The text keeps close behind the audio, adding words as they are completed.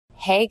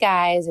Hey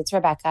guys, it's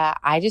Rebecca.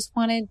 I just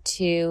wanted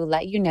to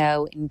let you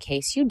know, in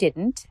case you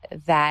didn't,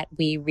 that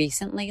we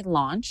recently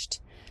launched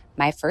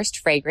my first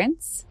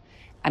fragrance.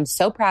 I'm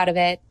so proud of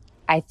it.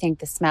 I think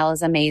the smell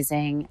is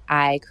amazing.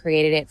 I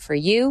created it for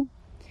you,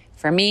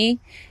 for me,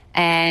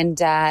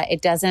 and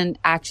it doesn't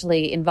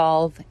actually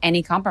involve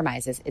any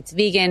compromises. It's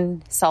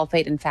vegan,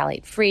 sulfate and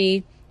phthalate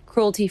free,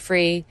 cruelty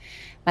free.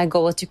 My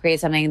goal was to create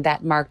something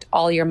that marked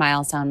all your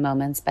milestone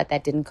moments, but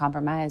that didn't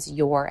compromise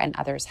your and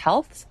others'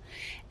 health.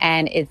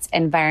 And it's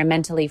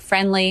environmentally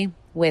friendly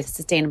with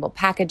sustainable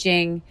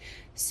packaging.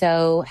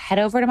 So head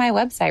over to my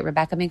website,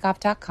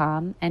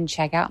 RebeccaMinkoff.com, and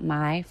check out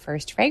my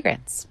first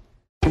fragrance.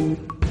 Hey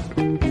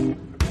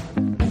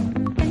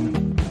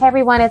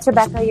everyone, it's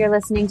Rebecca. You're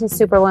listening to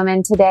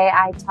Superwoman. Today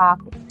I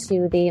talk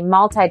to the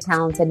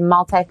multi-talented,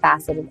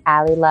 multifaceted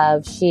Ally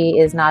Love. She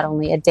is not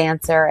only a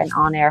dancer and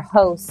on-air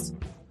host,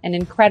 an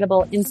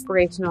incredible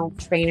inspirational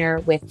trainer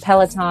with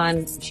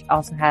Peloton. She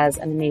also has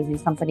an amazing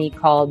company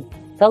called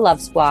The Love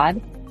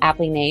Squad,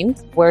 aptly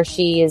named, where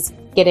she is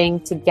getting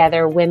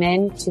together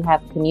women to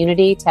have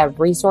community, to have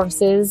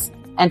resources,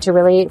 and to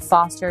really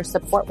foster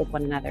support with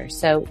one another.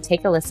 So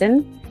take a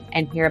listen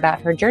and hear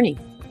about her journey.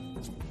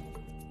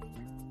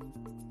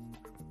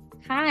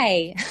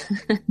 Hi.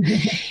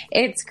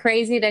 It's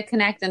crazy to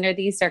connect under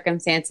these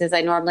circumstances.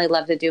 I normally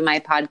love to do my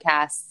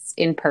podcasts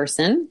in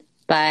person,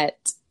 but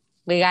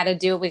we got to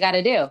do what we got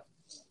to do.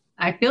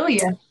 I feel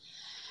you.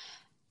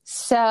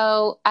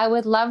 So I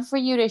would love for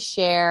you to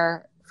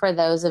share, for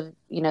those of,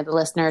 the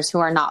listeners who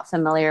are not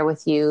familiar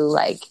with you,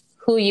 like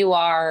who you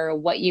are,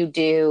 what you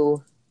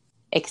do,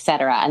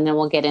 etc. And then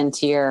we'll get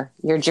into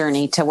your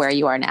journey to where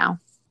you are now.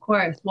 Of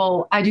course.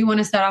 Well, I do want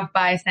to start off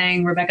by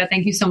saying, Rebecca,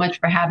 thank you so much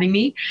for having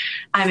me.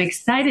 I'm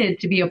excited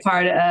to be a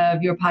part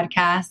of your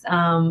podcast.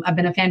 I've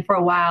been a fan for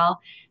a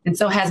while, and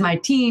so has my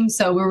team.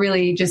 So we're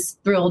really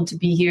just thrilled to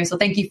be here. So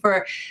thank you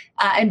for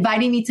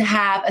inviting me to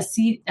have a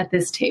seat at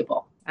this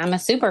table. I'm a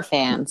super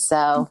fan,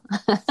 so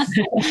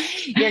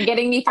you're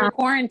getting me through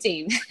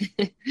quarantine.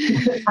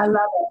 I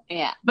love it.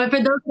 Yeah. But for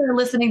those that are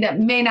listening that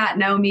may not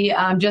know me,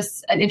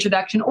 just an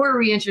introduction or a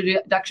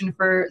reintroduction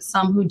for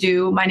some who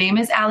do. My name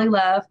is Ally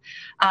Love.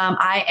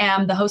 I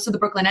am the host of the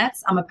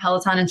Brooklynettes. I'm a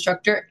Peloton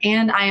instructor,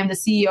 and I am the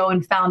CEO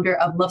and founder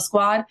of Love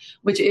Squad,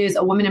 which is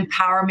a women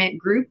empowerment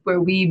group where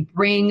we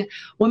bring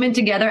women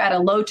together at a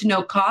low to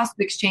no cost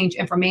to exchange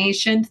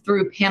information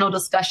through panel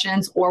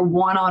discussions or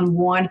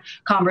one-on-one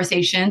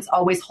conversations,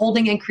 always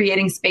holding and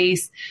creating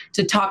space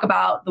to talk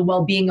about the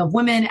well-being of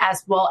women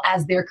as well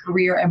as their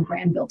career and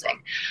brand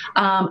building.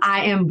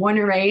 I am born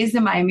and raised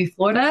in Miami,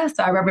 Florida,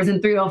 so I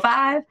represent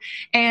 305,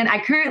 and I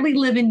currently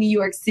live in New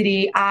York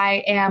City.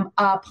 I am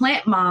a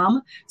plant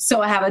mom,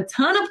 so I have a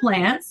ton of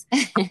plants.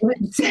 I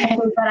wouldn't say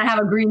that I have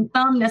a green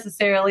thumb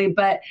necessarily,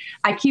 but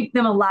I keep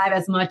them alive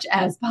as much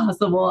as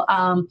possible.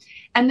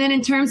 And then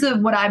in terms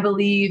of what I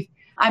believe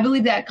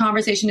that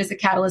conversation is a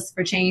catalyst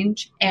for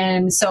change.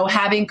 And so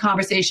having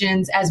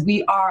conversations as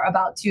we are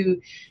about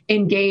to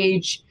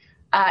engage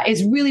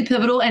is really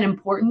pivotal and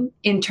important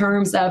in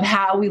terms of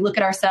how we look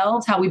at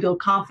ourselves, how we build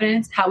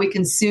confidence, how we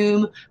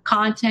consume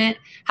content,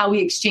 how we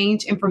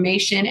exchange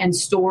information and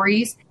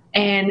stories.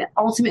 And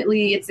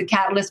ultimately, it's a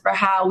catalyst for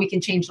how we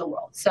can change the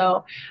world.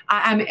 So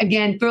I'm,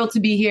 again, thrilled to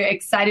be here,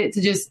 excited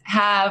to just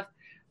have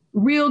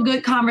real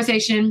good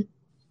conversation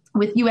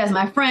with you as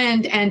my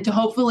friend, and to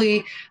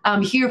hopefully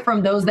hear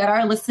from those that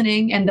are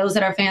listening and those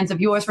that are fans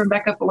of yours,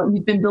 Rebecca, for what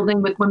you've been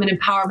building with women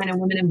empowerment and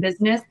women in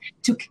business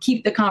to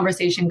keep the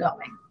conversation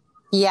going.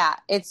 Yeah,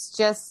 it's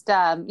just,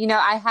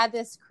 I had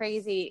this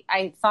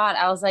I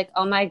was like,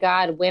 oh my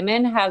God,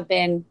 women have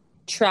been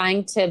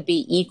trying to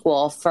be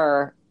equal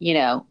for,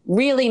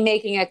 really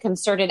making a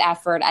concerted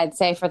effort, I'd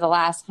say, for the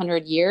last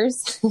 100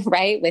 years,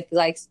 right? With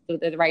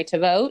the right to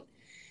vote.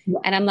 Yeah.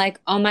 And I'm like,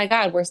 oh my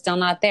God, we're still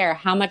not there.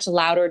 How much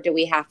louder do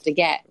we have to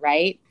get?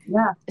 Right.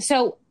 Yeah.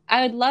 So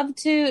I would love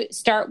to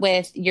start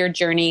with your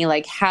journey,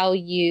 like how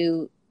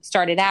you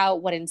started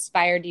out, what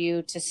inspired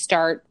you to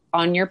start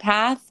on your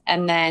path,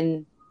 and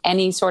then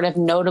any sort of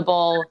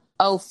notable,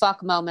 oh,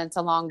 fuck moments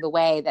along the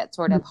way that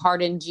sort of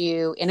hardened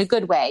you in a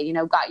good way,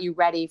 got you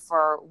ready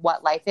for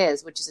what life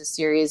is, which is a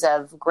series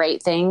of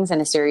great things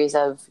and a series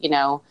of,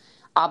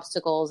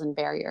 obstacles and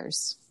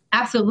barriers.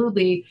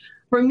 Absolutely.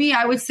 For me,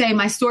 I would say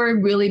my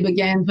story really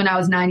begins when I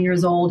was 9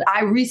 years old.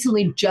 I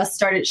recently just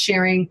started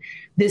sharing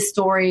this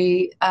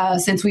story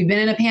since we've been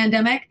in a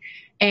pandemic.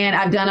 And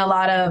I've done a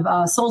lot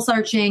of soul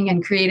searching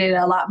and created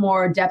a lot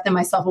more depth in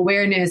my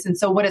self-awareness. And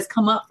so what has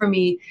come up for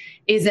me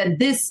is that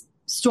this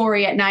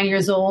story at 9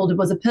 years old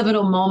was a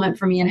pivotal moment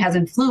for me and has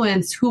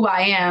influenced who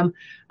I am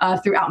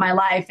throughout my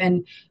life.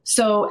 And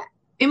so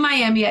in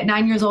Miami at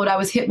 9 years old, I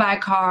was hit by a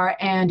car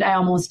and I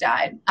almost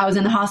died. I was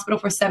in the hospital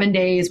for 7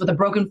 days with a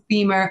broken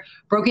femur,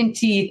 broken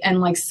teeth,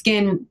 and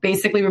skin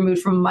basically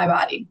removed from my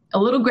body. A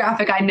little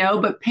graphic, I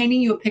know, but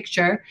painting you a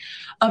picture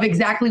of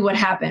exactly what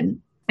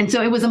happened. And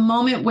so it was a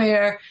moment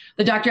where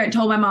the doctor had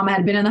told my mom I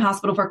had been in the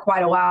hospital for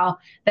quite a while,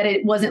 that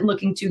it wasn't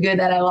looking too good,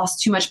 that I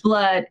lost too much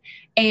blood.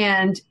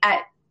 And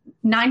at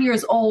 9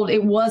 years old,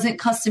 it wasn't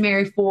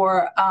customary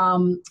for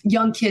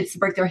young kids to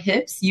break their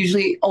hips.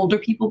 Usually older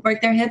people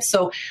break their hips.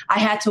 So I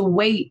had to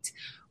wait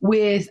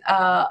with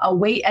a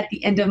weight at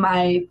the end of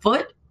my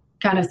foot,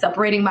 kind of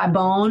separating my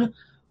bone,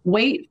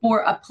 wait for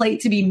a plate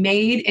to be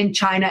made in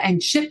China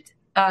and shipped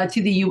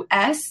to the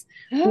US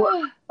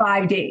for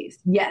 5 days.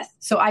 Yes.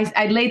 So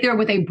I laid there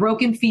with a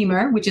broken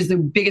femur, which is the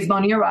biggest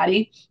bone in your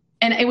body.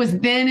 And it was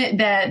then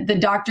that the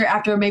doctor,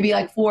 after maybe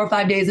like 4 or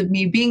 5 days of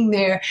me being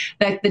there,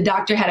 that the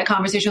doctor had a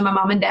conversation with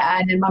my mom and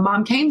dad, and my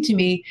mom came to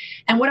me.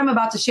 And what I'm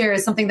about to share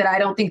is something that I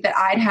don't think that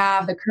I'd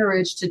have the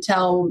courage to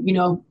tell,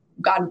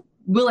 God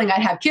willing,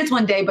 I'd have kids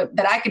one day, but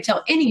that I could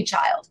tell any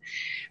child.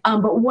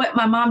 But what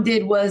my mom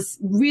did was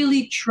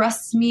really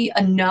trust me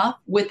enough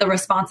with the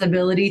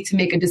responsibility to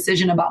make a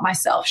decision about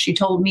myself. She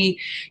told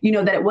me,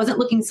 that it wasn't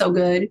looking so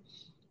good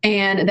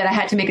and that I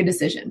had to make a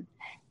decision.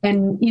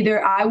 And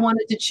either I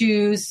wanted to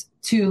choose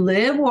to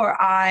live or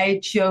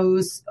I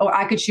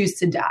could choose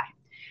to die.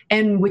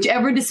 And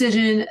whichever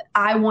decision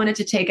I wanted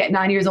to take at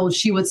 9 years old,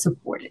 she would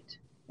support it.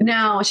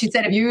 Now, she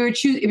said, if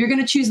you're going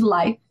to choose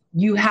life,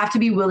 you have to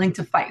be willing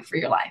to fight for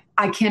your life.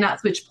 I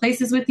cannot switch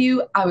places with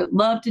you. I would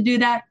love to do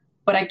that,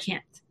 but I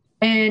can't.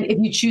 And if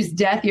you choose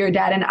death, your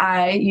dad and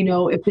I,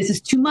 if this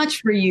is too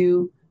much for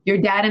you, your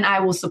dad and I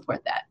will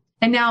support that.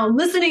 And now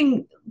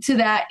listening to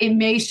that, it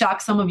may shock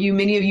some of you.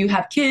 Many of you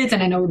have kids,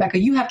 and I know, Rebecca,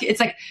 you have kids. It's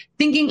like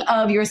thinking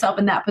of yourself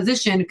in that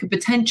position could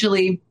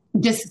potentially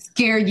just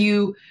scare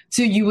you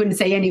so you wouldn't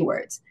say any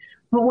words.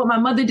 But what my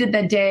mother did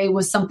that day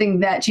was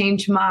something that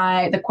changed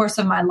the course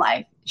of my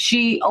life.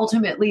 She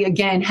ultimately,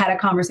 again, had a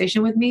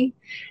conversation with me,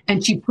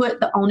 and she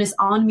put the onus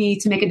on me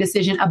to make a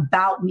decision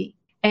about me.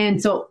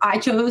 And so I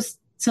chose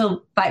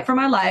to fight for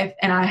my life,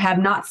 and I have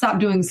not stopped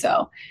doing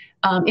so.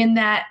 In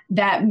that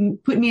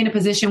put me in a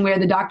position where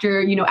the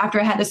doctor,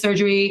 after I had the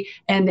surgery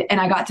and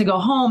I got to go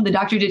home, the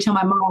doctor did tell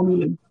my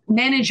mom,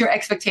 manage your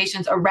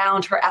expectations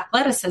around her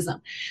athleticism.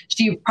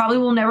 She probably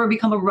will never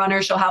become a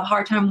runner. She'll have a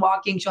hard time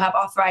walking. She'll have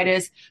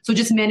arthritis. So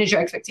just manage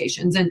your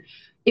expectations. And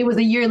it was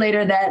a year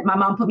later that my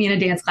mom put me in a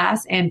dance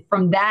class. And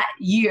from that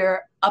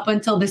year up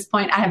until this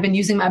point, I have been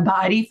using my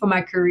body for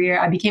my career.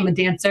 I became a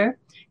dancer.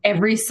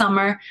 Every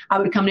summer, I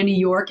would come to New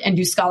York and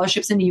do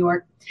scholarships in New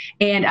York.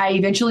 And I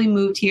eventually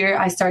moved here.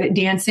 I started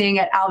dancing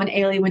at Alvin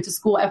Ailey, went to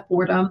school at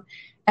Fordham.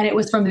 And it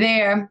was from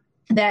there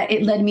that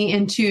it led me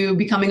into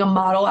becoming a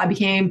model. I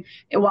became,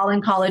 while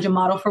in college, a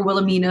model for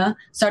Wilhelmina,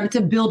 started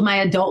to build my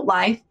adult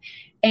life.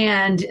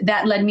 And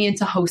that led me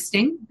into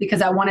hosting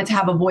because I wanted to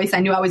have a voice. I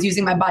knew I was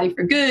using my body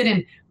for good.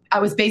 And I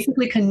was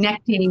basically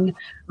connecting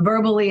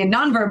verbally and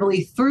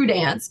non-verbally through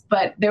dance.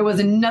 But there was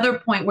another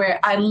point where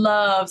I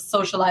love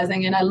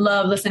socializing and I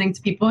love listening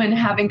to people and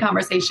having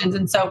conversations.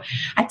 And so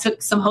I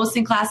took some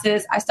hosting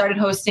classes. I started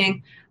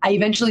hosting. I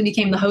eventually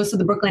became the host of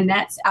the Brooklyn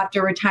Nets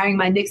after retiring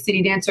my Knicks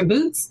City Dancer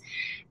boots.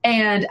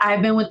 And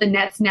I've been with the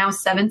Nets now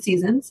 7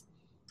 seasons.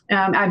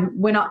 I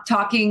went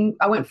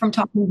from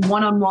talking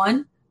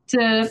one-on-one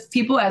to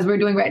people, as we're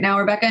doing right now,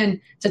 Rebecca, and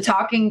to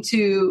talking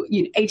to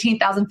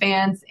 18,000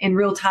 fans in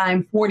real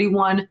time,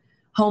 41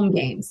 home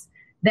games.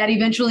 That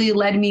eventually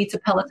led me to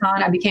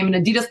Peloton. I became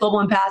an Adidas Global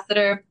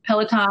Ambassador.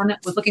 Peloton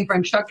was looking for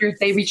instructors.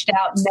 They reached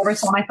out, never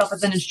saw myself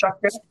as an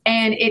instructor.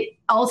 And it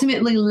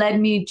ultimately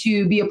led me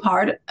to be a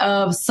part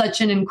of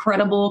such an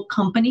incredible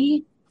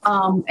company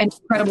and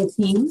incredible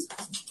teams.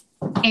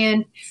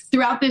 And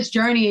throughout this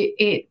journey,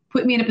 it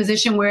put me in a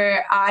position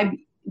where I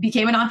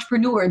became an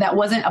entrepreneur. That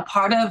wasn't a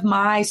part of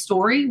my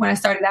story when I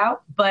started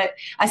out, but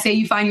I say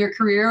you find your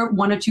career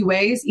one of 2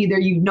 ways. Either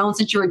you've known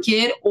since you were a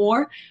kid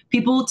or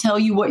people tell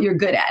you what you're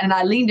good at. And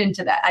I leaned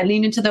into that. I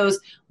leaned into those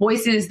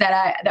voices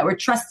that were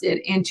trusted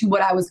into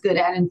what I was good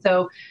at. And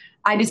so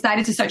I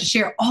decided to start to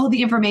share all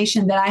the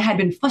information that I had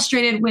been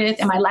frustrated with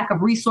and my lack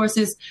of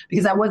resources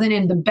because I wasn't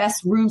in the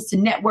best rooms to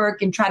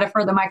network and try to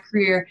further my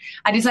career.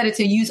 I decided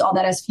to use all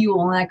that as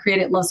fuel, and I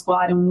created Love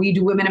Squad, and we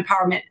do women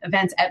empowerment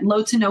events at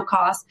low to no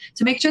cost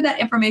to make sure that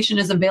information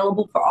is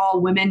available for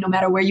all women, no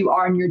matter where you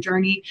are in your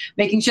journey,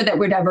 making sure that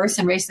we're diverse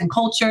in race and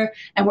culture,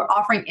 and we're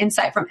offering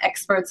insight from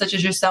experts such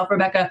as yourself,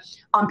 Rebecca,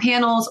 on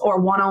panels or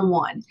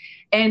one-on-one.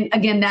 And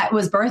again, that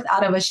was birthed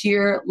out of a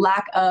sheer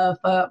lack of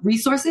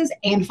resources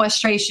and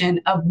frustration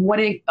of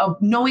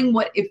knowing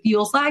what it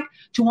feels like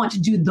to want to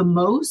do the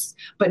most,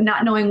 but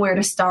not knowing where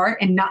to start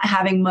and not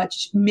having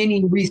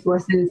many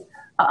resources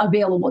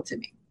available to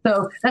me.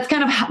 So that's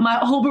kind of my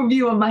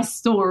overview of my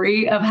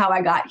story of how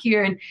I got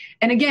here.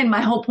 And again, my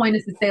whole point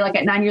is to say, like,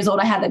 at 9 years old,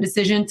 I had that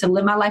decision to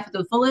live my life to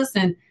the fullest.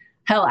 And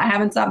hell, I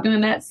haven't stopped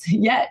doing that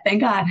yet. Thank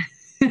God.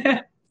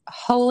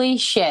 Holy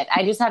shit.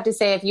 I just have to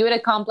say, if you had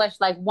accomplished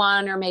like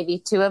 1 or maybe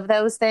 2 of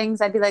those things,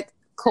 I'd be like,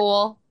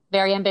 cool,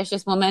 very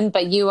ambitious woman,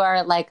 but you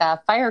are like a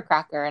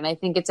firecracker. And I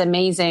think it's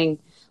amazing.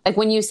 Like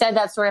when you said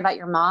that story about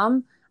your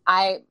mom,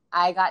 I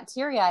got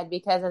teary-eyed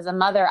because as a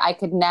mother, I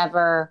could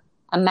never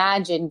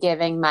imagine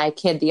giving my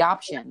kid the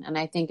option. And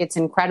I think it's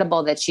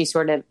incredible that she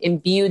sort of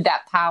imbued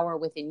that power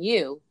within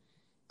you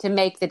to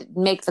make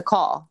the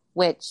call,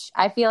 which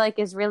I feel like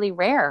is really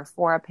rare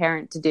for a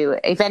parent to do.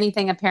 If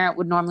anything, a parent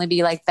would normally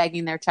be like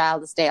begging their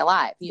child to stay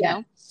alive, you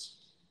know?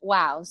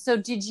 Wow. So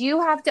did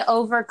you have to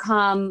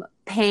overcome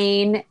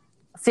pain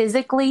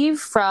physically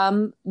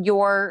from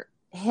your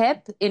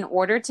hip in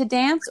order to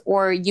dance,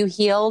 or you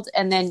healed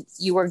and then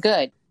you were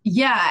good?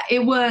 Yeah,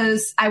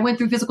 I went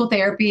through physical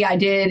therapy.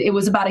 It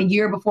was about a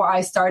year before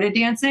I started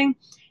dancing.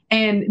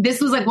 And this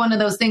was like one of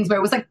those things where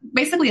it was like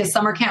basically a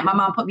summer camp my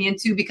mom put me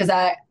into, because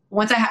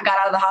once I got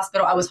out of the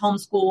hospital, I was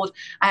homeschooled.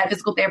 I had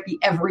physical therapy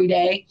every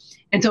day.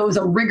 And so it was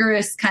a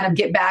rigorous kind of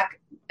get back,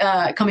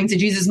 coming to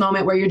Jesus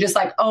moment where you're just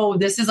like, oh,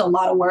 this is a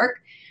lot of work.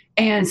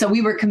 And so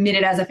we were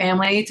committed as a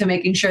family to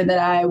making sure that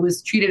I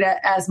was treated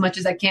as much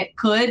as I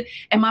could.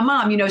 And my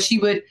mom, she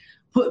would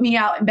put me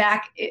out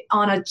back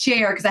on a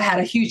chair because I had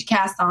a huge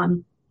cast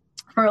on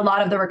for a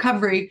lot of the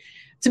recovery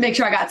to make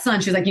sure I got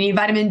sun. She was like, you need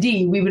vitamin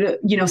D. We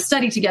would,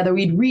 study together.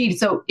 We'd read.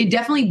 So it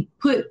definitely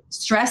put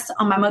stress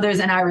on my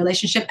mother's and I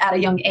relationship at a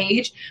young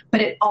age,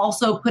 but it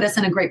also put us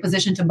in a great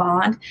position to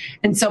bond.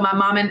 And so my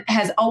mom and I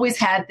have always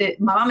had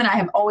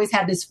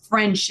this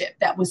friendship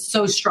that was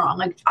so strong.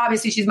 Like,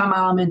 obviously she's my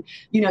mom and,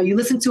 you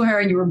listen to her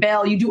and you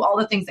rebel, you do all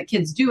the things that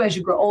kids do as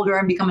you grow older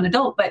and become an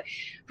adult. But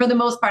for the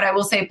most part, I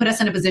will say it put us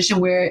in a position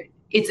where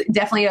it's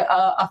definitely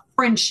a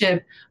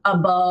friendship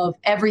above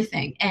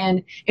everything.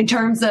 And in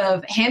terms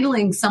of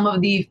handling some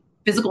of the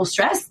physical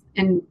stress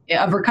and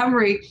of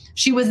recovery,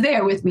 she was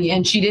there with me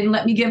and she didn't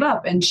let me give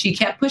up and she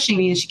kept pushing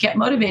me and she kept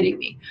motivating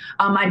me.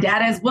 My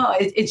dad as well.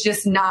 It's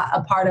just not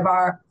a part of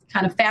our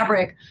kind of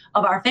fabric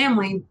of our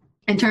family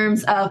in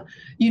terms of,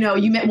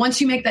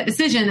 once you make that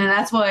decision, and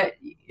that's why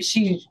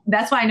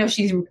I know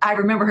I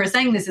remember her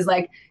saying this is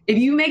like, if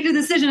you make the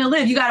decision to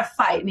live, you got to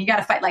fight and you got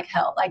to fight like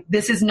hell. Like,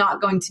 this is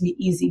not going to be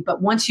easy,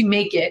 but once you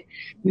make it,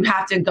 you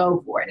have to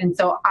go for it. And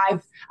so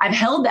I've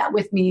held that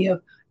with me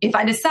of, if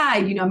I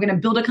decide, I'm going to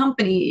build a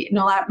company,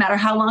 no matter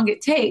how long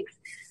it takes,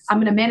 I'm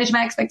going to manage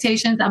my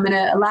expectations. I'm going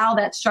to allow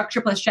that structure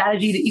plus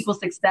strategy to equal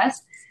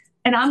success,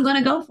 and I'm going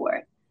to go for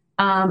it.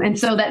 And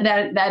so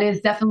that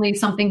is definitely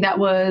something that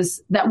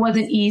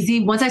wasn't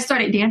easy. Once I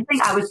started dancing,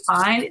 I was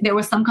fine. There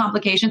were some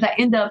complications. I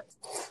ended up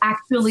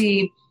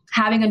actually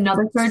having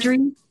another surgery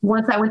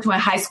once I went to a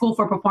high school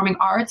for performing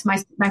arts my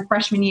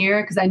freshman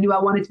year, because I knew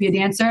I wanted to be a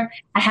dancer.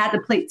 I had the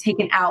plate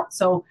taken out.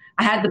 So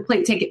I had the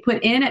plate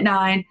put in at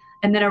 9.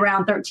 And then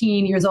around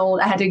 13 years old,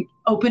 I had to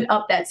open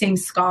up that same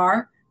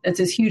scar that's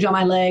as huge on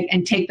my leg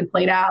and take the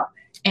plate out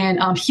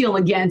and heal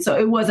again. So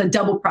it was a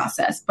double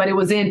process, but it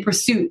was in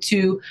pursuit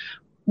to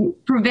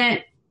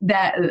prevent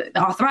that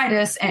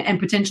arthritis and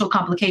potential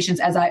complications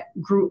as I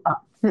grew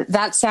up.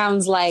 That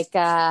sounds like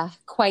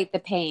quite the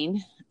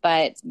pain,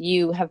 but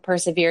you have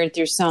persevered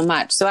through so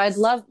much. So I'd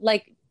love,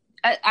 like,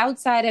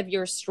 outside of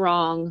your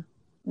strong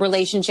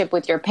relationship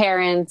with your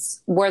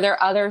parents, were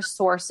there other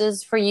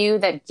sources for you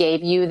that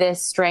gave you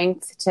this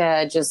strength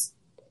to just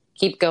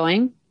keep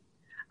going?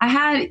 I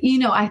had,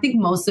 I think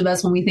most of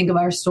us, when we think of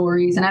our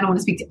stories, and I don't want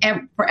to speak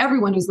for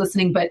everyone who's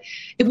listening, but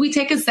if we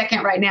take a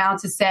second right now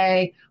to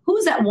say,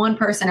 who's that one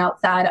person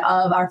outside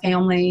of our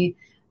family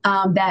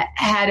that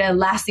had a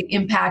lasting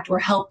impact or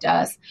helped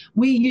us,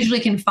 we usually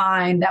can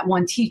find that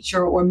one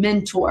teacher or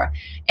mentor.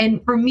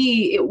 And for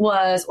me, it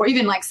was, or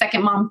even like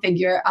second mom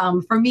figure,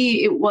 for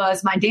me, it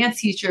was my dance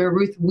teacher,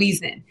 Ruth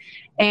Wiesen.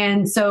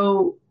 And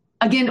so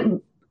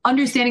again,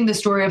 understanding the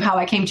story of how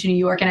I came to New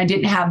York and I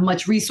didn't have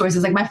much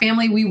resources. Like, my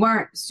family, we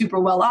weren't super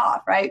well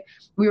off, right?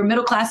 We were a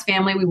middle-class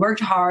family. We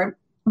worked hard.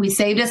 We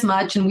saved as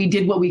much and we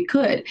did what we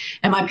could.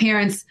 And my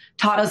parents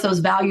taught us those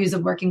values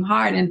of working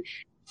hard. And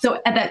so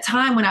at that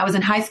time when I was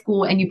in high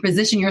school and you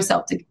position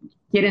yourself to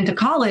get into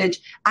college,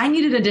 I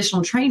needed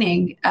additional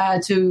training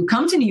to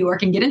come to New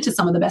York and get into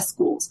some of the best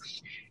schools.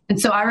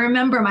 And so I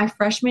remember my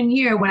freshman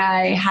year when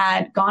I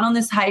had gone on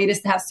this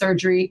hiatus to have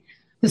surgery,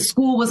 the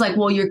school was like,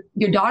 well, your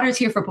daughter's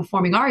here for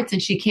performing arts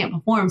and she can't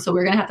perform, so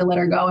we're going to have to let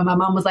her go. And my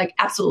mom was like,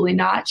 absolutely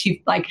not.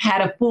 She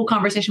had a full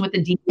conversation with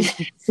the dean.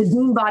 The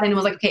dean bought in and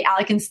was like, okay,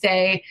 Allie can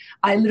stay.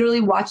 I literally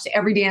watched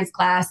every dance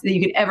class that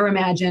you could ever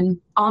imagine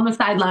on the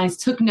sidelines,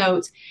 took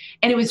notes.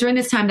 And it was during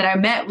this time that I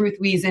met Ruth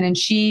Wiesen, and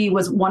she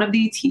was one of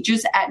the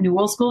teachers at New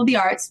World School of the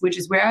Arts, which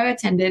is where I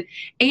attended.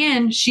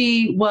 And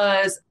she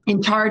was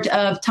in charge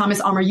of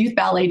Thomas Almer Youth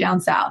Ballet down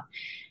south.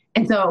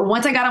 And so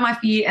once I got on my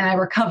feet and I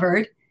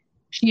recovered,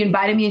 she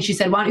invited me and she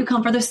said, why don't you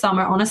come for the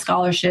summer on a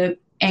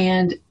scholarship,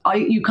 and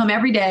you come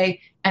every day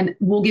and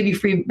we'll give you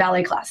free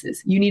ballet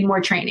classes. You need more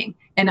training.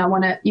 And I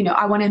want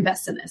to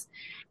invest in this.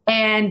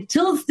 And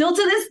still to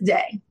this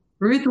day,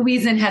 Ruth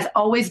Wiesen has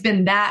always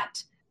been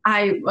that,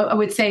 I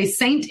would say,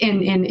 saint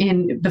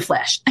in the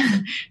flesh.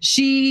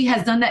 She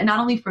has done that not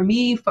only for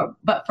me,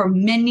 but for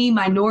many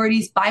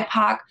minorities,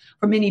 BIPOC,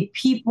 for many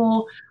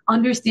people,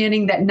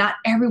 understanding that not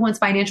everyone's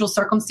financial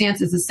circumstance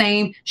is the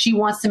same. She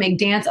wants to make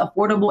dance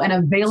affordable and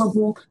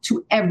available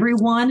to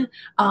everyone,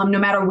 no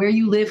matter where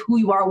you live, who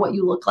you are, what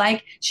you look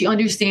like. She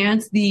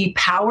understands the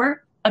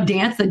power of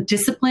dance, the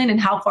discipline,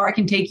 and how far it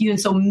can take you. And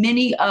so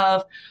many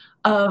of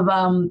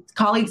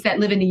colleagues that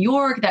live in New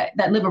York,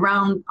 that live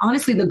around,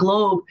 honestly, the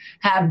globe,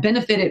 have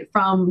benefited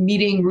from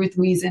meeting Ruth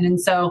Wiesen. And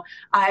so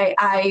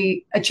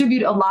I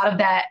attribute a lot of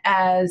that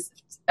as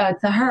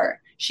to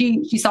her.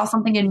 She saw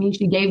something in me.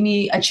 She gave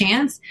me a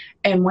chance.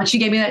 And once she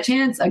gave me that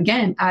chance,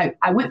 again, I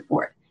went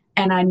for it.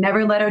 And I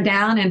never let her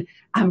down. And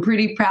I'm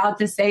pretty proud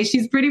to say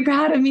she's pretty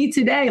proud of me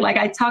today. Like,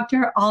 I talk to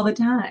her all the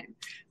time.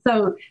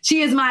 So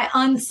she is my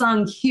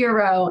unsung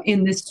hero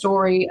in this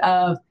story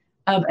of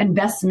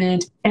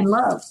investment and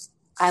love.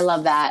 I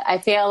love that. I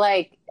feel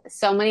like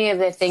so many of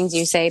the things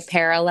you say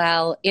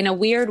parallel in a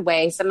weird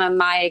way some of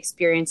my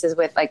experiences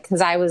with, like,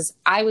 because I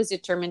was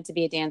determined to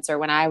be a dancer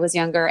when I was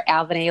younger.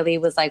 Alvin Ailey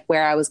was like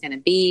where I was going to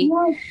be.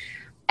 Yes.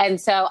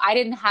 And so I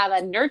didn't have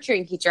a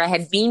nurturing teacher. I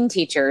had mean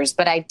teachers,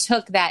 but I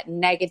took that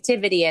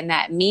negativity and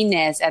that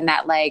meanness and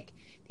that, like,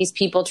 these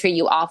people treat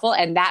you awful.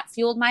 And that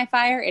fueled my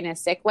fire in a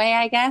sick way,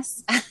 I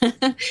guess,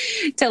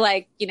 to,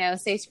 like, you know,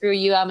 say, screw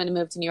you, I'm going to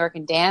move to New York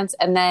and dance.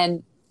 And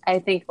then I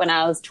think when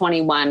I was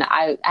 21,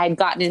 I'd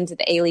gotten into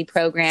the Ailey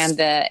program,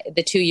 the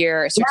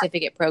 2-year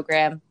certificate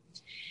program.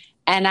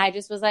 And I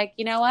just was like,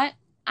 you know what?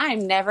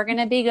 I'm never going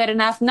to be good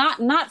enough.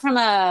 Not from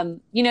a,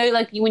 you know,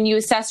 like when you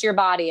assess your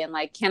body and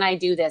like, can I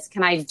do this?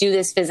 Can I do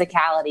this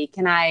physicality?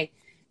 Can I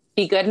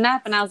be good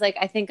enough? And I was like,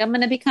 I think I'm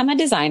going to become a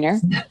designer.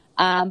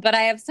 But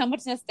I have so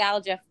much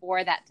nostalgia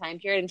for that time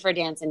period and for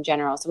dance in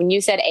general. So when you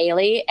said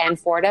Ailey and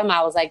Fordham,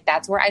 I was like,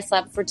 that's where I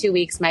slept for 2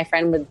 weeks. My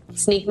friend would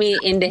sneak me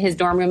into his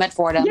dorm room at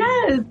Fordham.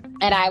 Yes.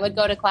 And I would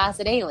go to class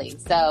at Ailey.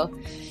 So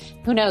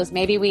who knows?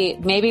 Maybe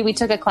we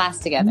took a class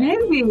together.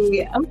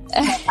 Maybe.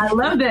 I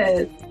love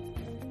this.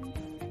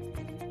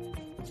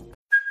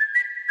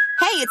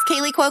 Hey, it's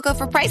Kaylee Cuoco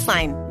for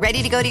Priceline.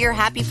 Ready to go to your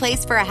happy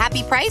place for a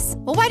happy price?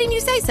 Well, why didn't you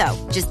say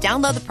so? Just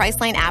download the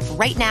Priceline app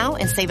right now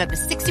and save up to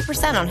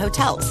 60% on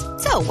hotels.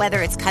 So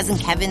whether it's Cousin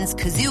Kevin's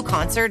Kazoo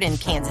Concert in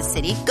Kansas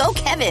City, go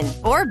Kevin,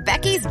 or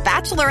Becky's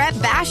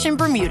Bachelorette Bash in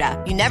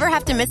Bermuda, you never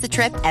have to miss a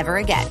trip ever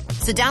again.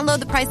 So download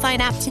the Priceline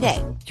app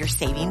today. Your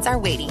savings are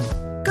waiting.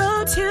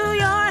 Go to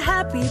your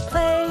happy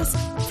place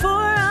for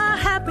a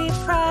happy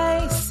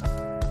price.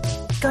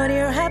 Go to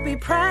your happy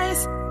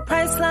price,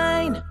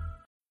 Priceline.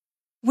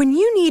 When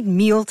you need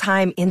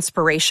mealtime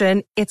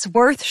inspiration, it's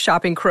worth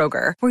shopping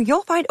Kroger, where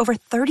you'll find over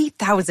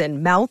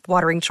 30,000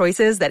 mouth-watering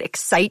choices that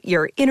excite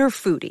your inner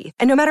foodie.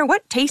 And no matter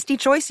what tasty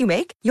choice you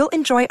make, you'll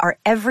enjoy our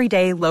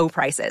everyday low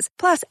prices,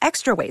 plus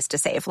extra ways to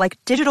save, like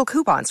digital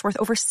coupons worth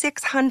over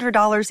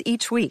 $600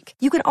 each week.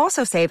 You can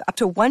also save up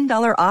to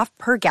 $1 off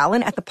per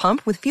gallon at the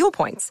pump with fuel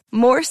points.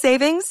 More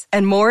savings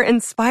and more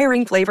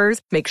inspiring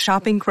flavors make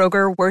shopping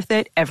Kroger worth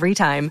it every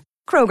time.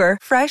 Kroger,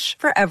 fresh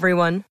for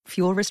everyone.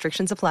 Fuel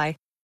restrictions apply.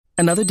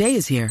 Another day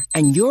is here,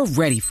 and you're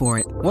ready for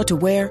it. What to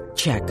wear?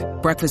 Check.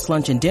 Breakfast,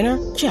 lunch, and dinner?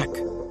 Check.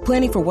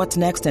 Planning for what's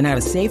next and how to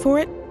save for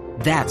it?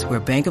 That's where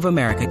Bank of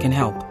America can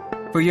help.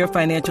 For your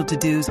financial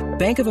to-dos,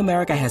 Bank of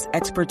America has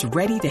experts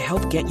ready to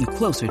help get you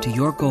closer to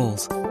your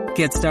goals.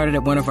 Get started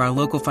at one of our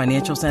local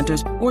financial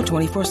centers or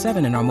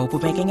 24/7 in our mobile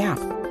banking app.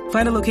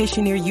 Find a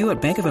location near you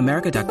at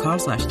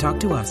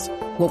bankofamerica.com/talktous.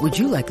 What would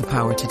you like the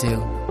power to do?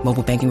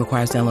 Mobile banking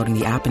requires downloading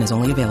the app and is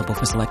only available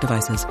for select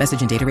devices.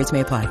 Message and data rates may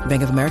apply.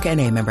 Bank of America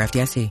NA, member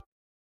FDIC.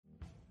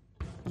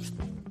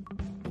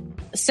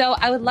 So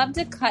I would love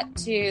to cut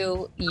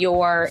to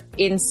your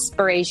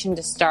inspiration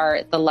to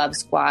start the Love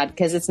Squad,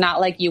 because it's not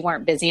like you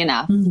weren't busy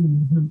enough.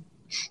 Mm-hmm.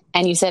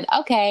 And you said,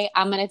 okay,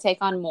 I'm going to take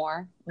on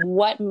more.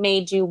 What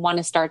made you want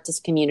to start this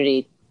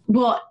community?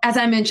 Well, as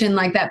I mentioned,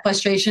 like, that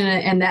frustration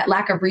and that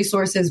lack of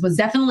resources was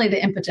definitely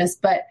the impetus.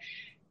 But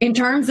in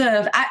terms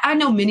of, I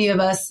know many of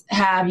us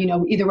have, you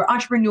know, either we're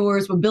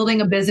entrepreneurs, we're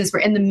building a business, we're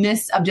in the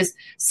midst of just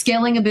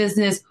scaling a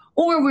business,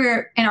 or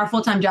we're in our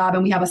full-time job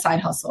and we have a side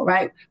hustle,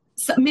 right?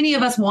 So many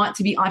of us want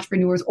to be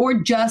entrepreneurs or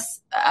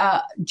just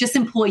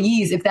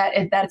employees, if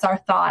that's our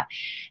thought.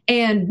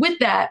 And with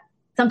that,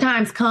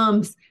 sometimes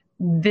comes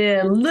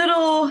the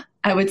little,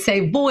 I would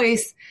say,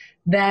 voice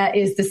that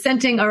is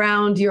dissenting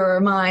around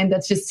your mind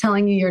that's just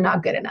telling you you're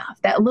not good enough.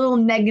 That little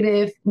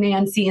negative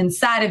Nancy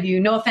inside of you.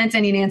 No offense,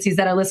 any Nancys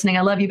that are listening,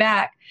 I love you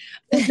back.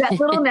 That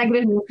little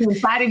negative Nancy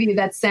inside of you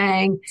that's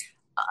saying,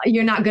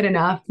 you're not good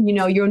enough. You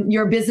know,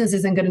 your business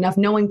isn't good enough.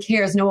 No one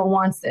cares. No one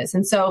wants this.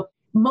 And so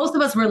most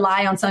of us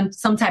rely on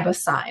some type of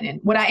sign. And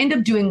what I ended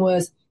up doing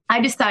was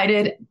I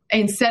decided,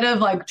 instead of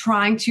like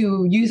trying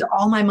to use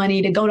all my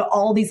money to go to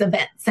all these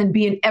events and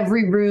be in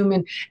every room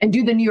and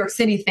do the New York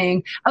City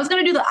thing, I was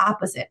going to do the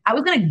opposite. I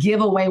was going to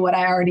give away what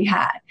I already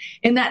had,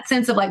 in that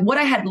sense of like what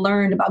I had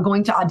learned about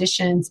going to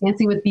auditions,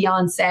 dancing with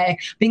Beyonce,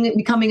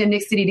 becoming a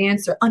Nick City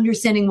dancer,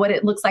 understanding what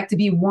it looks like to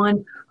be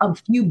one of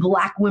few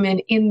Black women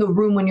in the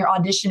room when you're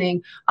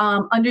auditioning,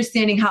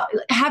 understanding how,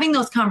 having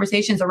those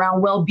conversations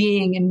around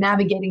well-being and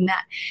navigating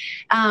that.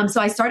 So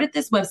I started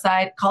this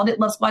website, called it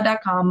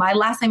lovesquad.com. My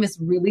last name is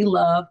really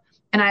Love.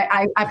 And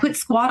I put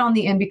squad on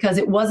the end because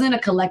it wasn't a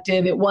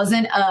collective. It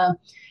wasn't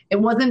It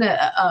wasn't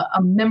a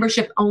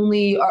membership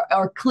only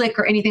or click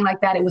or anything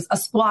like that. It was a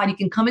squad. You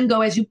can come and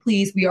go as you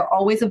please. We are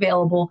always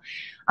available.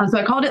 So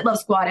I called it Love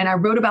Squad, and I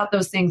wrote about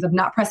those things of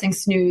not pressing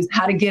snooze,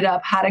 how to get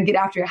up, how to get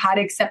after it, how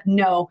to accept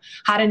no,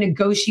 how to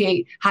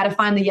negotiate, how to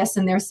find the yes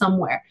in there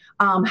somewhere,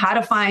 how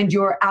to find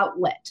your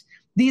outlet.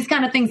 These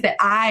kind of things that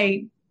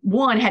I,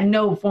 one, had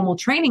no formal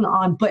training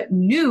on, but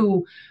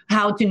knew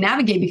how to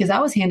navigate because I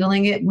was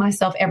handling it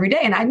myself every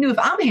day. And I knew if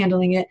I'm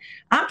handling it,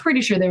 I'm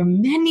pretty sure there are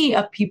many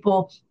of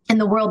people in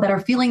the world that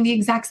are feeling the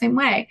exact same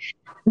way.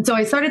 And so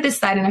I started this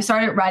site and I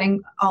started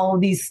writing all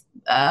of these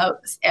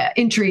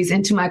entries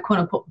into my quote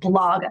unquote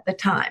blog at the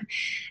time.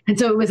 And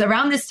so it was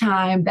around this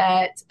time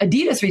that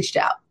Adidas reached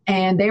out,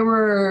 and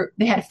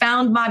they had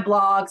found my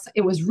blogs.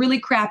 It was really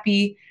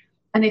crappy,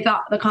 and they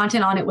thought the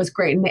content on it was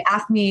great. And they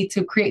asked me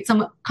to create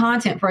some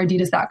content for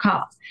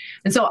Adidas.com.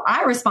 And so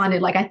I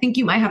responded, like, I think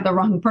you might have the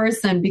wrong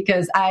person,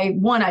 because I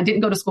didn't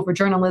go to school for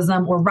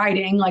journalism or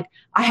writing. Like,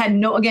 I had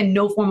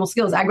no formal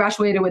skills. I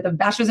graduated with a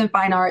bachelor's in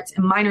fine arts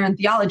and minor in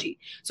theology.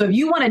 So if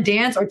you want to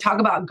dance or talk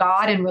about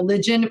God and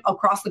religion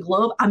across the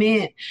globe, I'm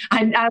in.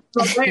 I'm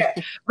so there.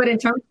 But in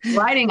terms of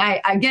writing,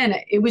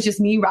 it was just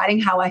me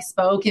writing how I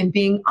spoke and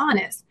being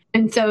honest.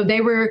 And so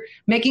they were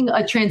making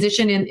a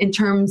transition in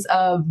terms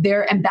of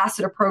their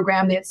ambassador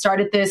program. They had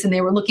started this and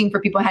they were looking for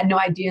people who had no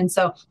idea. And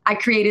so I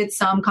created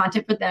some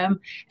content for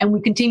them, and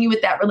we continue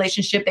with that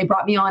relationship. They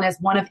brought me on as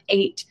one of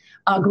 8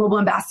 global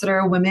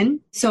ambassador women.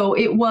 So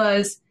it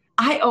was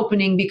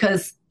eye-opening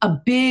because a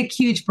big,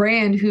 huge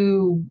brand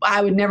who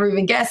I would never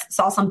even guess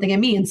saw something in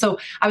me. And so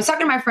I was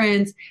talking to my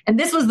friends, and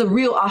this was the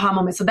real aha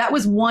moment. So that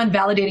was one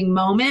validating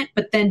moment.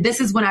 But then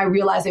this is when I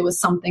realized it was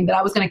something that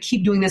I was going to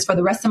keep doing this for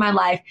the rest of my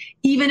life.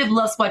 Even if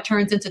Love Squad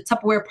turns into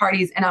Tupperware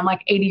parties and I'm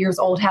like 80 years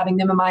old having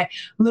them in my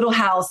little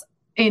house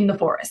in the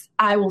forest,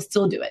 I will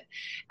still do it.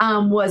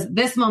 Was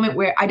this moment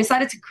where I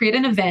decided to create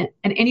an event,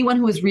 and anyone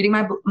who was reading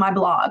my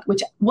blog,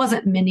 which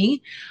wasn't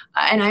many,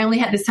 and I only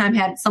had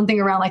something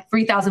around like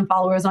 3,000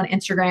 followers on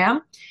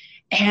Instagram.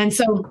 And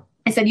so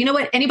I said, you know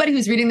what, anybody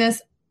who's reading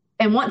this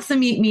and wants to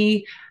meet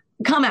me,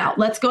 come out.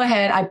 Let's go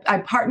ahead. I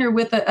partnered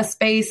with a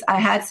space. I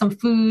had some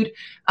food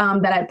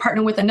that I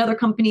partnered with another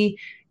company.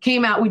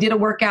 Came out, we did a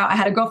workout. I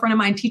had a girlfriend of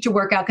mine teach a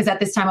workout because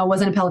at this time I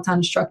wasn't a Peloton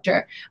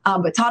instructor,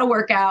 but taught a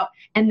workout.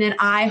 And then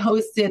I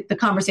hosted the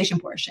conversation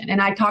portion. And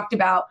I talked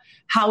about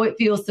how it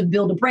feels to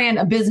build a brand,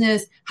 a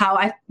business, how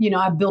I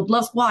built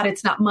Love Squad.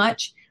 It's not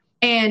much.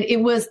 And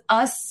it was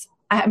us,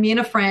 me and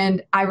a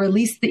friend, I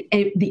released the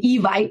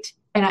Evite.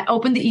 And I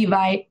opened the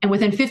Evite, and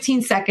within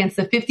 15 seconds,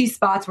 the 50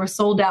 spots were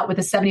sold out with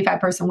a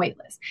 75-person wait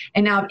list.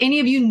 And now, if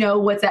any of you know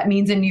what that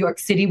means in New York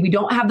City, we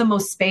don't have the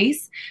most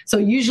space. So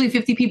usually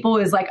 50 people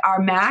is like our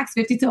max,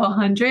 50 to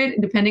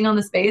 100, depending on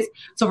the space.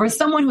 So for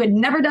someone who had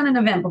never done an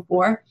event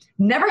before,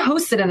 never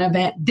hosted an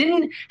event,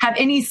 didn't have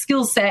any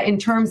skill set in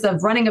terms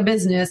of running a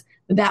business,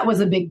 that was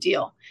a big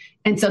deal.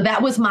 And so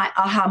that was my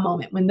aha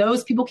moment when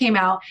those people came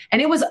out,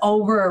 and it was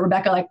over,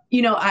 Rebecca. Like,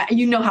 you know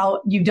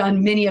how you've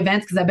done many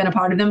events because I've been a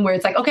part of them where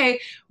it's like, okay,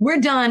 we're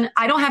done.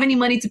 I don't have any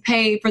money to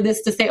pay for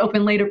this to stay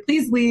open later.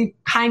 Please leave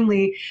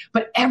kindly.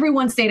 But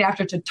everyone stayed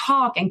after to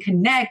talk and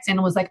connect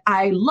and was like,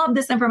 I love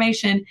this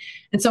information.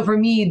 And so for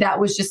me, that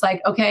was just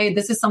like, okay,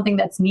 this is something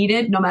that's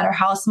needed no matter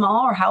how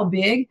small or how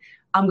big.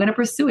 I'm going to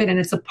pursue it. And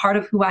it's a part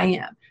of who I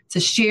am, to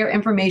share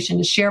information,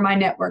 to share my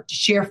network, to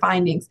share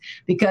findings,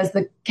 because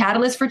the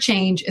catalyst for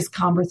change is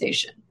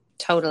conversation.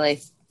 Totally.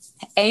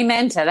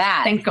 Amen to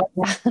that. Thank God.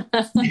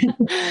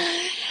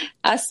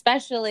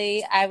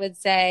 Especially, I would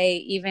say,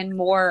 even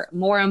more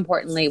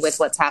importantly with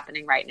what's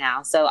happening right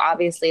now. So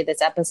obviously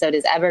this episode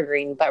is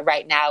evergreen, but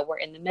right now we're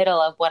in the middle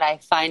of what I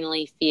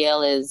finally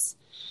feel is,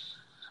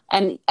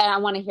 and I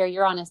want to hear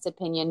your honest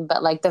opinion,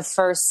 but like the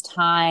first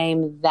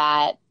time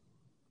that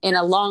in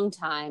a long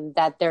time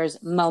that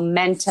there's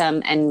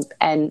momentum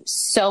and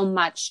so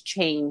much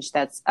change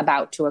that's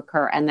about to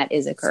occur and that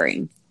is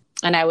occurring.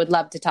 And I would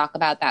love to talk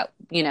about that,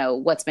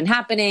 what's been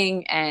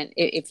happening, and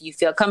if you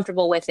feel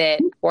comfortable with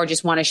it or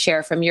just want to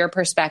share from your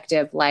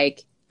perspective.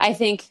 Like, I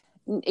think,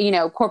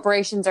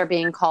 corporations are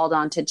being called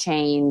on to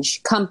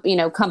change.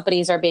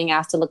 Companies are being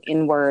asked to look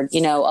inward.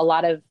 A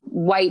lot of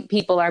white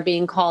people are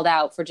being called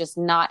out for just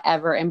not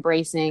ever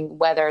embracing,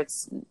 whether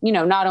it's,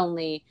 not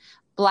only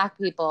Black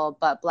people,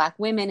 but Black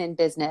women in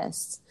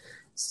business.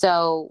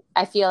 So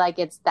I feel like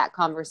it's that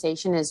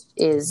conversation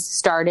is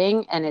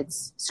starting, and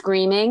it's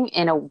screaming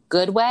in a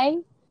good way.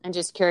 I'm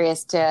just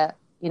curious to,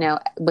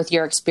 with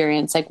your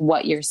experience, like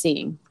what you're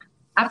seeing.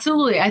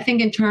 Absolutely. I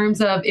think in terms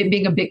of it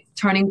being a big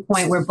turning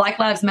point where Black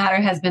Lives Matter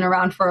has been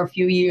around for a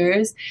few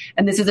years,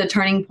 and this is a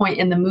turning point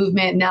in the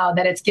movement now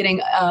that it's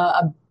getting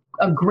a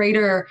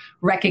greater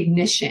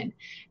recognition.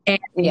 And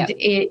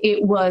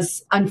it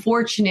was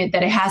unfortunate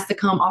that it has to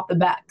come off the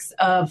backs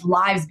of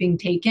lives being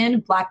taken,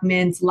 Black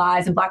men's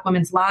lives and Black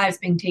women's lives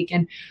being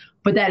taken,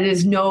 but that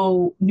is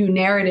no new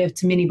narrative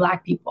to many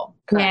Black people.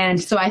 Correct. And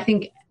so I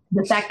think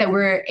the fact that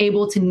we're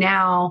able to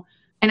now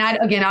And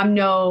I'm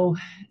no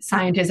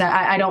scientist.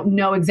 I don't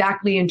know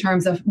exactly in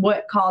terms of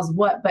what caused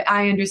what, but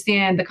I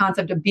understand the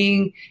concept of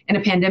being in a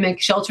pandemic,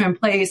 shelter in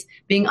place,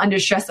 being under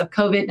stress of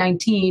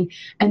COVID-19,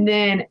 and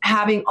then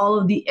having all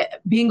of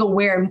being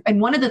aware. And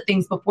one of the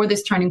things before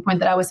this turning point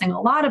that I was saying a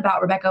lot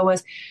about, Rebecca,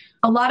 was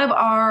a lot of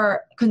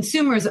our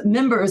consumers,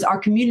 members, our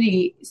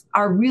community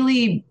are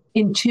really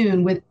in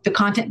tune with the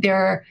content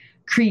they're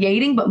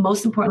creating, but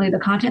most importantly, the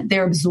content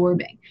they're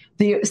absorbing.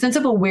 The sense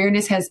of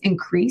awareness has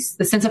increased.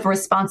 The sense of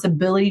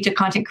responsibility to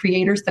content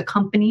creators, the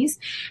companies,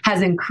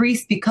 has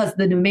increased because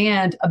the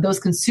demand of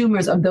those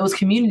consumers, of those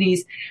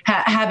communities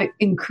have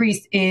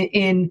increased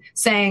in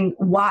saying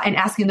why and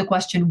asking the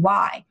question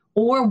why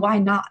or why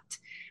not.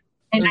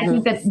 And I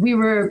think that we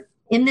were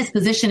in this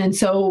position. And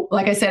so,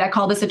 like I said, I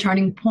call this a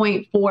turning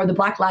point for the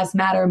Black Lives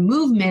Matter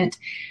movement,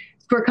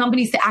 for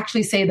companies to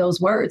actually say those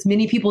words.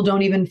 Many people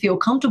don't even feel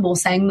comfortable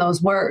saying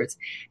those words.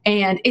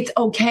 And it's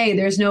okay.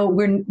 There's no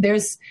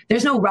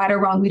right or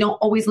wrong. We don't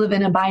always live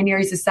in a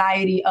binary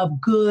society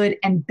of good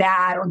and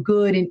bad or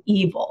good and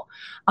evil.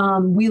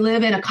 We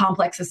live in a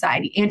complex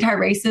society.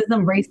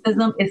 Anti-racism,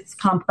 racism is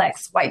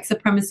complex. White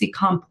supremacy,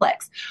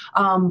 complex.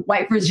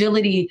 White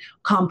fragility,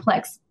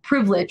 complex.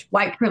 Privilege,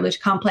 white privilege,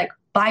 complex.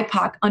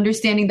 BIPOC,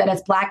 understanding that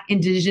as Black,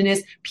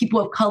 Indigenous, people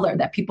of color,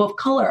 that people of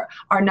color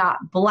are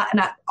not Black,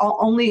 not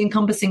only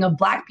encompassing of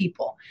Black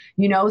people,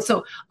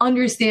 so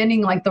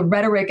understanding like the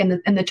rhetoric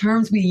and the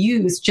terms we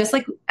use, just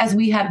like as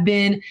we have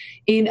been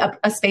in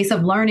a space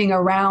of learning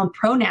around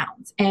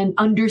pronouns and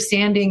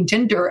understanding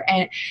gender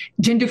and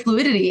gender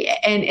fluidity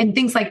and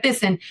things like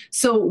this. And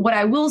so what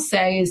I will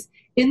say is,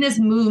 in this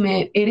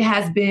movement, it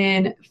has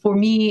been, for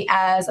me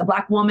as a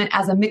Black woman,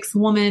 as a mixed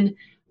woman,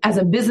 as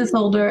a business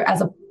owner,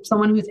 as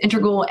someone who's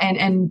integral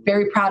and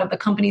very proud of the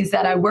companies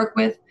that I work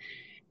with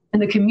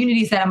and the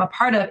communities that I'm a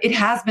part of, it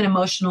has been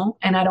emotional.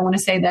 And I don't want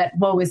to say that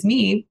woe is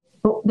me,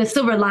 but the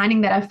silver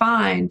lining that I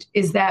find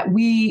is that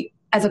we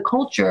as a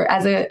culture,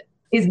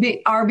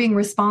 are being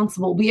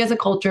responsible. We as a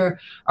culture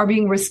are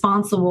being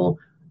responsible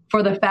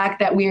for the fact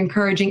that we're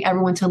encouraging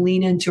everyone to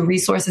lean into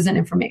resources and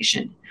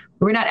information.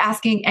 We're not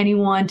asking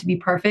anyone to be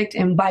perfect.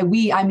 And by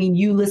we, I mean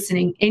you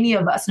listening, any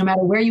of us, no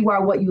matter where you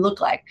are, what you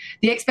look like.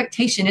 The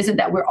expectation isn't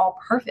that we're all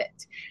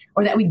perfect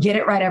or that we get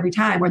it right every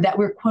time or that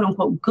we're quote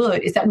unquote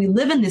good. It's that we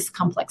live in this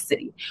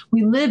complexity.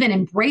 We live and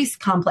embrace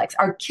complex.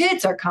 Our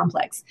kids are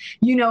complex.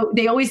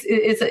 They always,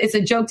 it's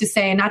a joke to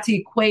say, and not to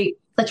equate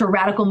such a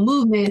radical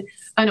movement,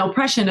 an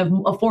oppression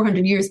of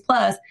 400 years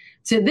plus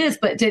to this,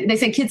 but they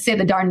say kids say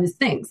the darndest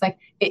things. Like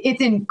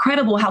it's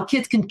incredible how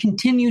kids can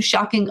continue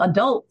shocking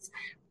adults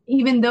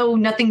even though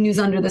nothing new's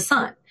under the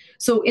sun.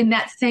 So in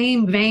that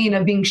same vein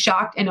of being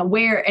shocked and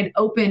aware and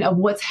open of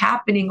what's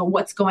happening or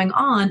what's going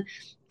on,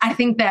 I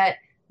think that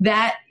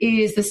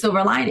is the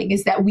silver lining,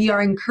 is that we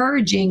are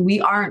encouraging, we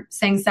aren't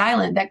staying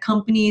silent, that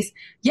companies,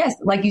 yes,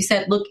 like you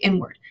said, look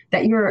inward,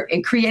 that you're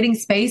creating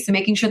space and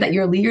making sure that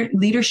your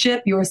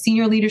leadership, your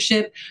senior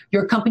leadership,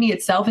 your company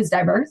itself is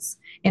diverse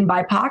and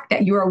BIPOC,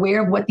 that you're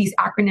aware of what these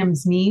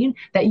acronyms mean,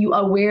 that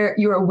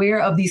you're aware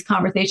of these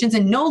conversations,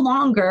 and no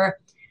longer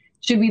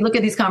should we look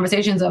at these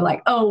conversations of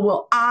like, oh,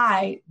 well,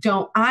 I'm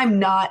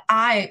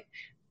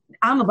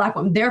a Black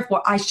woman,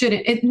 therefore I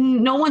shouldn't.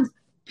 No one's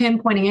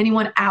pinpointing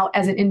anyone out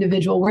as an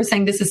individual. We're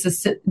saying this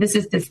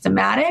is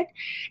systematic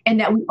and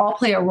that we all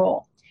play a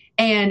role.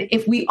 And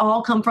if we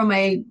all come from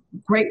a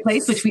great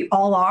place, which we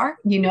all are,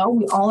 we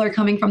all are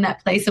coming from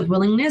that place of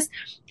willingness,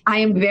 I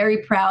am very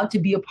proud to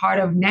be a part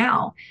of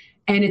now.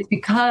 And it's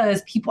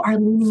because people are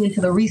leaning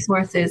into the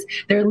resources.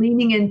 They're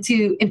leaning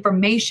into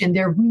information.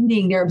 They're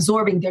reading, they're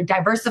absorbing, they're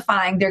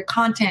diversifying their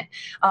content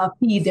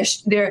feed.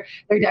 They're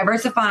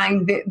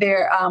diversifying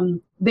their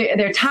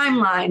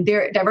timeline.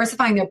 They're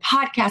diversifying their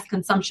podcast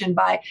consumption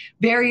by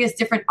various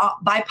different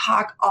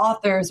BIPOC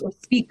authors or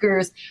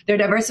speakers. They're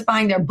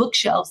diversifying their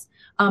bookshelves.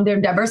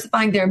 They're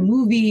diversifying their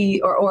movie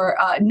or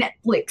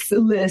Netflix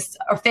list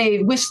or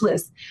fave wish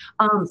list.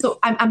 So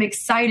I'm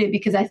excited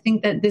because I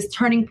think that this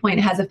turning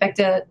point has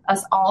affected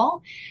us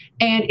all.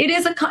 And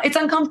it's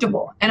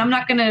uncomfortable. And I'm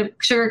not going to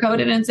sugarcoat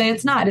it and say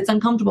it's not. It's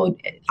uncomfortable.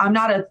 I'm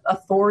not an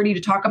authority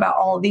to talk about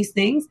all of these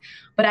things,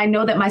 but I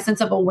know that my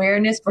sense of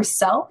awareness for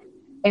self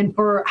and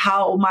for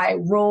how my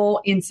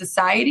role in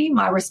society,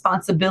 my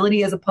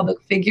responsibility as a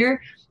public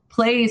figure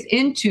plays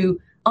into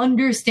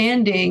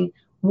understanding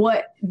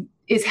what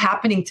is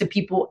happening to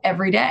people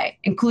every day,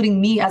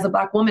 including me as a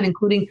Black woman,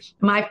 including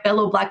my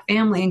fellow Black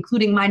family,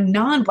 including my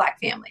non-Black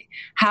family.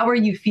 How are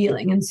you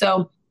feeling? And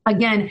so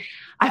again,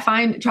 I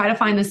try to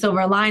find the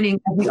silver lining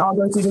as we all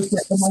go through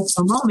this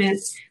emotional moment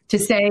to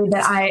say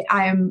that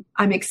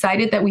I'm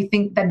excited that we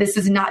think that this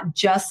is not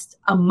just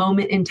a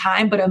moment in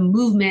time, but a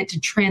movement to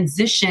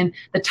transition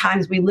the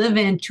times we live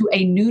in to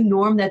a new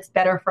norm that's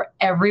better for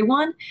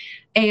everyone.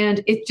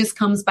 And it just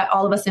comes by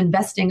all of us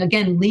investing,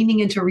 again, leaning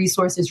into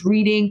resources,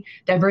 reading,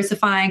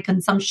 diversifying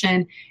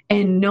consumption,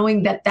 and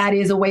knowing that that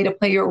is a way to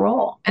play your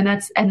role. And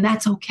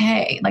that's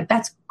okay. Like,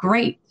 that's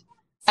great.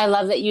 I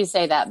love that you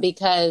say that,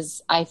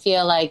 because I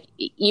feel like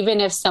even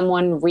if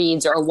someone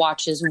reads or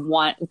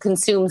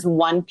consumes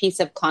one piece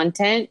of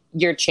content,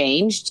 you're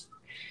changed.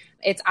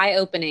 It's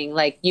eye-opening.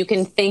 Like, you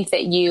can think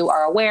that you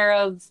are aware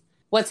of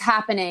what's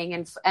happening.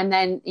 And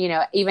then,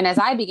 even as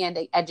I began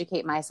to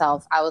educate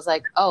myself, I was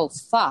like, oh,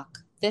 fuck,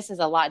 this is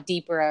a lot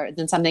deeper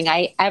than something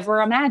I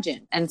ever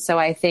imagined. And so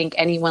I think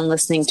anyone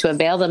listening to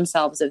avail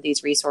themselves of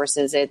these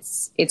resources,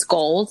 it's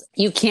gold.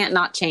 You can't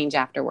not change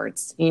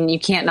afterwards. You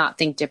can't not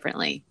think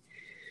differently.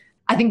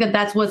 I think that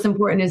that's what's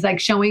important, is like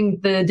showing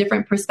the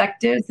different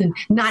perspectives, and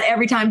not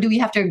every time do we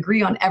have to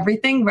agree on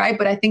everything, right?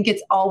 But I think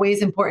it's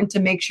always important to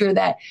make sure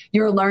that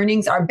your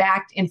learnings are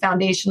backed in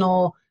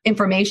foundational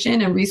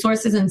information and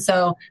resources. And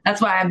so that's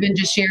why I've been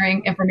just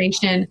sharing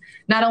information,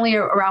 not only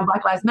around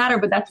Black Lives Matter,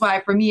 but that's why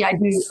for me, I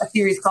do a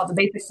series called The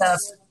Basics of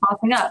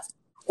Bossing Up,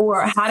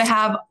 or how to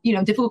have,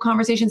 difficult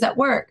conversations at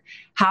work,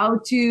 how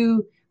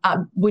to,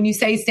 when you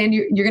say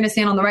you're going to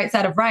stand on the right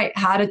side of right,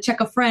 how to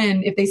check a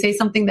friend if they say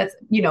something that's,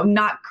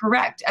 not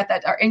correct at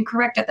that, or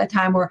incorrect at that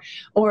time, or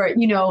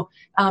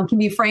can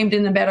be framed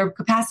in a better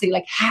capacity.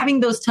 Like,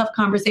 having those tough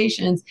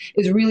conversations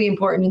is really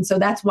important. And so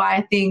that's why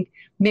I think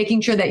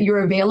making sure that you're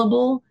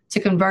available to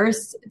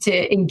converse,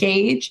 to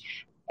engage,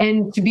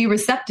 and to be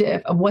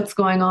receptive of what's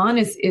going on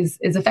is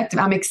effective.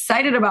 I'm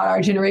excited about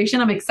our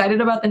generation. I'm excited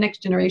about the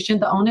next generation.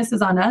 The onus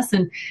is on us,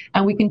 and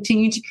we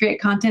continue to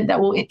create content that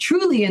will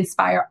truly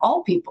inspire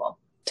all people.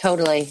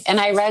 Totally.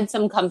 And I read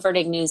some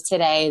comforting news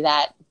today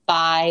that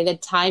by the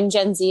time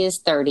Gen Z is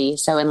 30,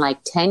 so in like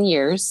 10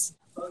 years,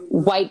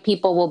 white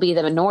people will be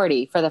the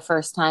minority for the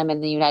first time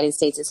in the United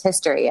States'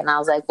 history. And I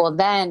was like, well,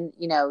 then,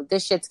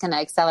 this shit's going to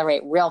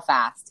accelerate real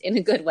fast in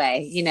a good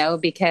way,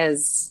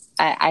 because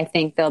I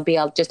think there'll be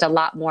just a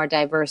lot more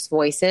diverse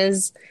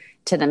voices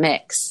to the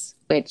mix,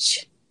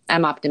 which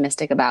I'm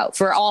optimistic about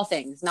for all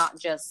things, not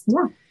just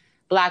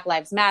Black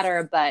Lives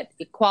Matter, but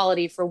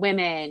equality for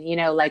women,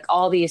 like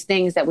all these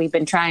things that we've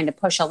been trying to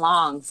push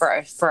along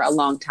for a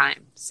long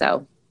time.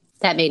 So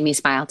that made me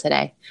smile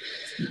today.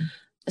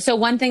 So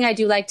one thing I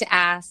do like to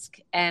ask,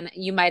 and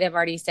you might have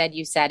already said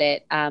you said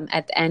it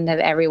at the end of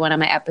every one of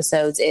my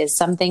episodes, is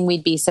something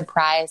we'd be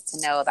surprised to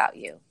know about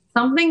you.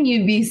 Something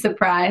you'd be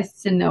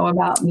surprised to know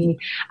about me.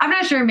 I'm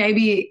not sure,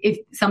 maybe if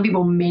some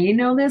people may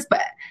know this,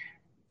 but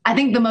I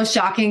think the most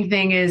shocking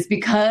thing is,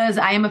 because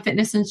I am a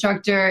fitness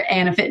instructor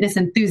and a fitness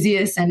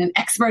enthusiast and an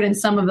expert in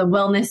some of the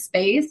wellness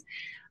space,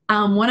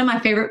 one of my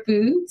favorite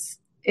foods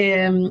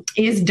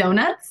is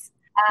donuts.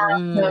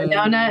 So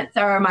donuts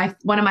are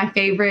one of my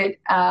favorite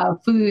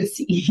foods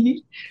to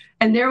eat.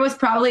 And there was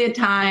probably a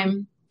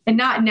time, and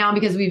not now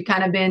because we've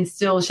kind of been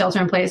still shelter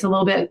in place a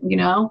little bit,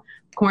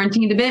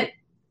 quarantined a bit.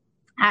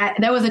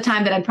 There was a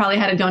time that I'd probably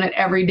had a donut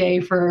every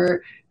day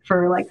for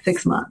like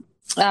 6 months.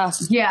 Oh,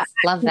 yeah.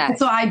 Love that.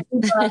 So I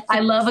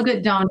love a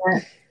good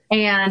donut,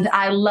 and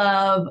I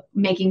love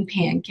making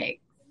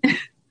pancakes.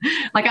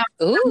 Like, I'm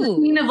the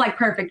queen of like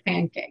perfect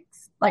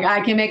pancakes. Like,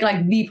 I can make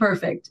like the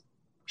perfect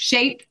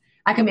shape.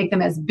 I can make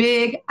them as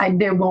big.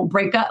 They won't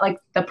break up, like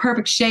the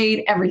perfect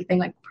shade, everything,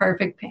 like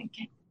perfect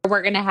pancake.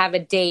 We're going to have a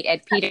date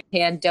at Peter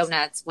Pan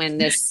Donuts when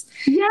this.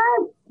 Yes.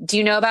 Do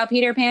you know about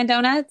Peter Pan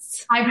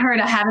Donuts? I've heard.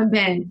 I haven't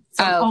been.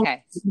 So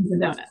okay.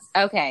 Donuts.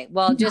 Okay.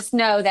 Well, just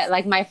know that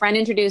like my friend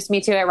introduced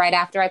me to it right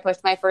after I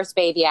pushed my first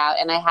baby out,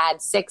 and I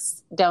had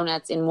 6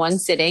 donuts in one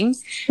sitting.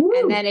 Ooh.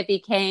 And then it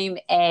became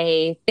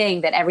a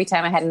thing that every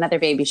time I had another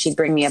baby, she'd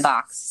bring me a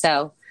box.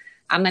 So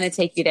I'm going to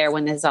take you there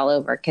when this is all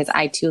over, because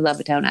I too love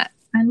a donut.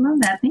 I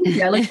love that. Thank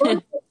you. I look forward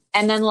to it.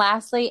 And then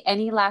lastly,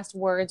 any last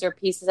words or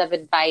pieces of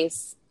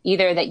advice,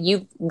 either that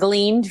you've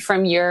gleaned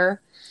from your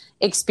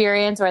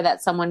experience or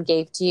that someone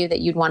gave to you,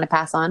 that you'd want to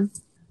pass on?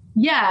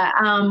 Yeah,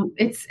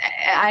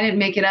 I didn't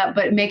make it up,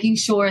 but making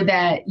sure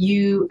that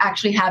you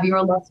actually have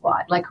your love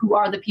squad. Like, who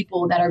are the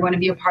people that are going to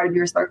be a part of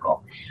your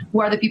circle?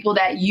 Who are the people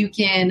that you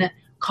can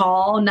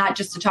call, not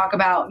just to talk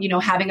about,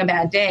 having a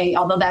bad day,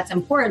 although that's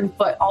important,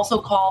 but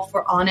also call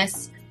for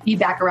honest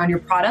feedback around your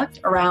product,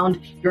 around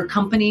your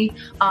company,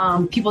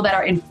 people that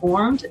are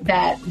informed,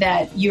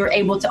 that you're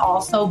able to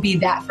also be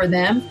that for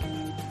them.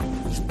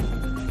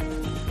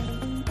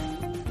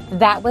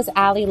 That was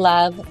Allie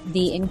Love,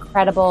 the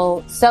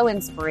incredible, so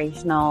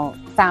inspirational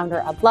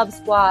founder of Love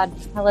Squad,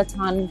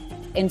 Peloton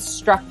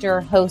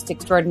instructor, host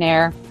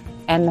extraordinaire,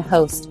 and the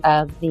host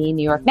of the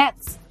New York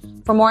Nets.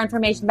 For more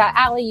information about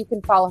Allie, you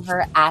can follow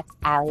her at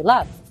Allie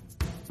Love.